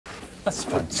That's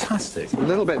fantastic. A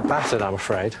little bit battered, I'm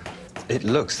afraid. It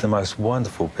looks the most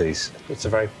wonderful piece. It's a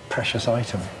very precious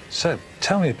item. So,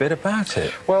 tell me a bit about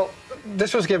it. Well,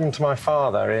 this was given to my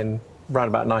father in around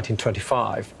about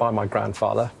 1925 by my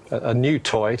grandfather. A new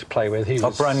toy to play with. He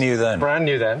was brand new then? Brand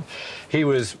new then. He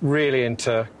was really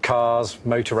into cars,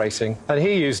 motor racing, and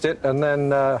he used it, and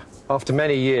then after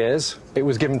many years, it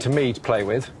was given to me to play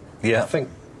with. Yeah. I think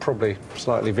probably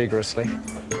slightly vigorously.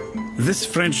 This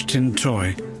French tin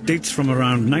toy dates from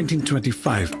around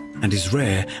 1925 and is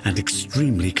rare and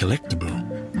extremely collectible.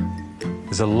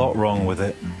 There's a lot wrong with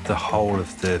it. The whole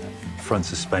of the front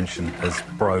suspension has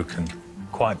broken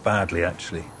quite badly,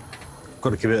 actually.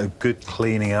 Got to give it a good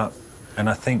cleaning up. And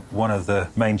I think one of the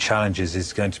main challenges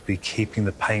is going to be keeping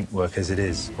the paintwork as it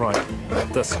is. Right,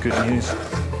 that's good news.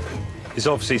 It's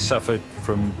obviously suffered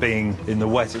from being in the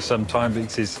wet at some time,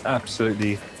 but it's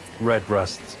absolutely red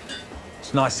rust.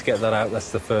 It's nice to get that out.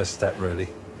 That's the first step, really.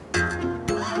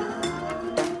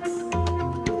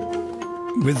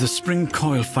 With the spring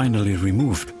coil finally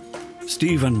removed,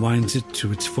 Steve unwinds it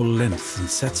to its full length and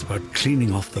sets about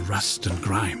cleaning off the rust and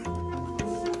grime.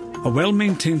 A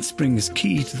well-maintained spring is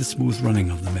key to the smooth running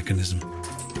of the mechanism,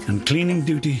 and cleaning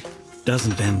duty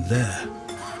doesn't end there.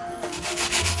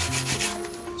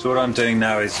 So what I'm doing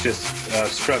now is just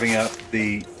scrubbing out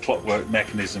the clockwork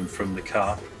mechanism from the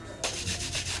car.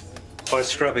 By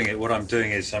scrubbing it, what I'm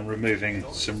doing is I'm removing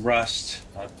some rust,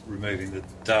 I'm removing the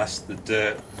dust, the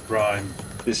dirt, the grime.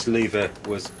 This lever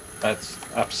was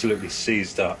absolutely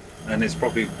seized up, and it's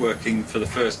probably working for the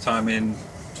first time in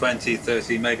 20,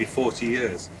 30, maybe 40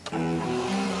 years.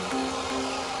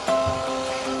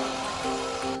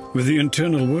 With the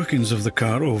internal workings of the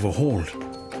car overhauled,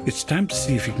 it's time to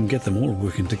see if you can get them all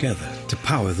working together to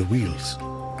power the wheels.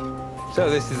 So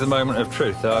this is the moment of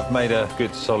truth. I've made a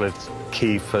good solid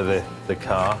key for the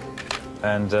car,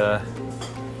 and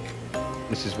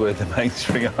this is where the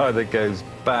mainspring either goes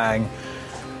bang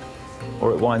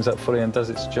or it winds up fully and does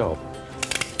its job.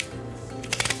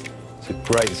 It's a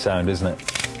great sound, isn't it?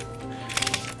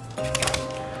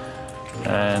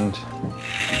 And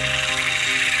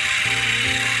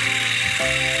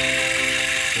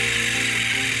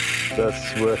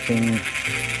that's working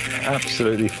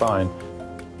absolutely fine.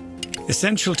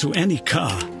 Essential to any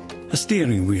car, a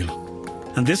steering wheel.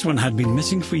 And this one had been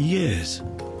missing for years.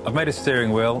 I've made a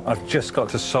steering wheel. I've just got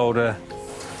to solder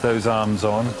those arms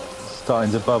on.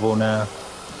 Starting to bubble now.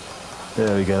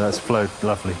 There we go, that's flowed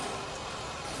lovely.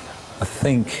 I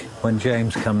think when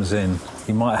James comes in,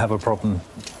 he might have a problem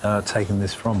taking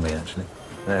this from me, actually.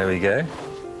 There we go.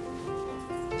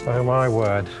 Oh, my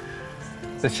word.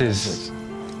 This is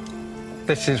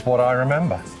what I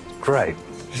remember. Great.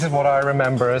 This is what I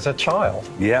remember as a child.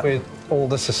 Yeah. With all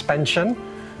the suspension.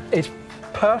 It's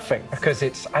perfect because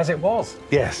it's as it was.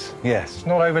 Yes, yes. It's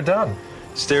not overdone.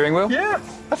 Steering wheel? Yeah,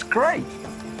 that's great.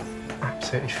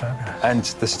 Absolutely fabulous. And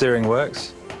the steering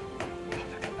works? Look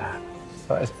at that.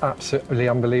 That is absolutely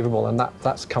unbelievable, and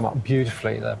that's come up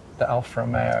beautifully, the Alfa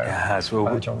Romeo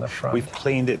badge on the front. We've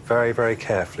cleaned it very, very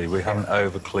carefully. We haven't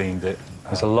over-cleaned it.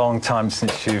 It's a long time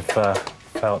since you've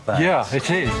felt that. Yeah, it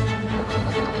is.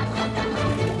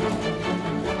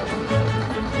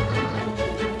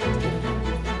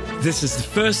 This is the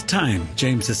first time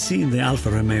James has seen the Alfa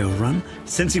Romeo run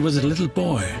since he was a little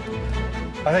boy.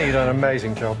 I think you've done an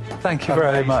amazing job. Thank you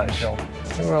very much. Job.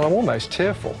 Well, I'm almost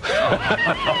tearful.